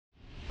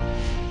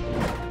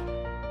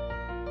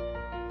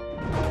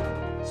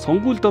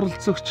Сонгуульд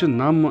оролцогч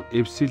нам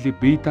эвсэлийг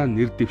бие даан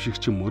нэр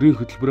дэвшигч мөрийн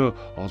хөтөлбөрөөр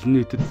олон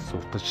нийтэд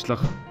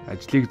сурталчлах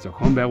ажлыг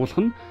зохион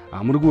байгуулах нь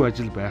амаргүй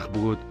ажил байх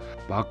бөгөөд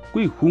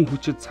баггүй хүн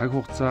хүчит цаг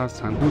хугацаа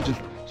санхүүжилт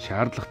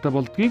шаардлагатай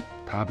болдгийг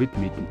та бид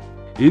мэднэ.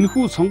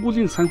 Энэхүү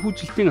сонгуулийн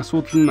санхүүжилтийн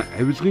асуудал нь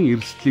авилгын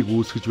эрсдлийг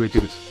үүсгэж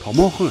байдаг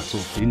томоохон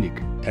асуудлын нэг.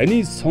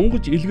 Таны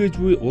сонгож илгээж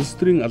буй улс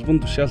төрийн албан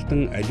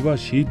тушаалтан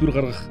аливаа шийдвэр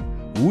гаргах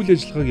үйл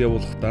ажиллагааг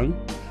явуулахдаа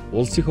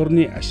улс их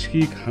орны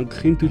ашигыг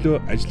хангахын төлөө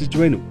ажиллаж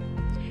байна уу?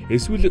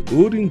 Эсвэл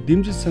өөрийн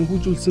дэмжиж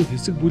санхүүжүүлсэн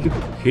хэсэг бүлэг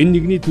хэн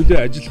нэгний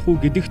төлөө ажиллах уу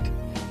гэдэгт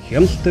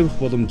хяналт тавих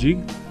боломжийг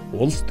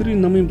улс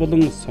төрийн намын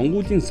болон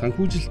сонгуулийн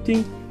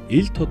санхүүжилтийн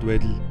ил тод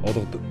байдал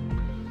олгодог.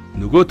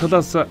 Нөгөө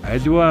талаас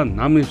аливаа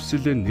нам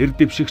эвсэл нэр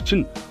дэвшигч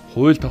нь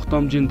хууль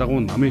тогтоомжийн дагуу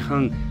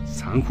намынхаа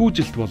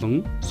санхүүжилт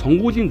болон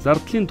сонгуулийн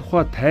зардлын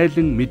тухай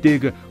тайлан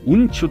мэдээг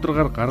үн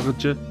чударгаар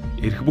гаргаж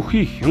эрх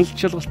бүхий хяналт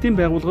шалгалтын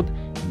байгууллагад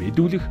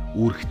мэдүүлэх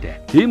үүрэгтэй.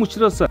 Тийм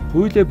учраас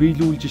хуулиа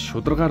биелүүлж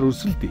шударгаар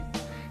өрсөлдөе.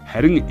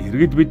 Харин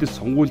иргэд бид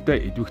сонгуульд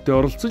идэвхтэй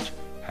оролцож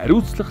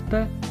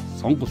хариуцлагатай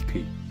сонголт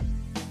хий.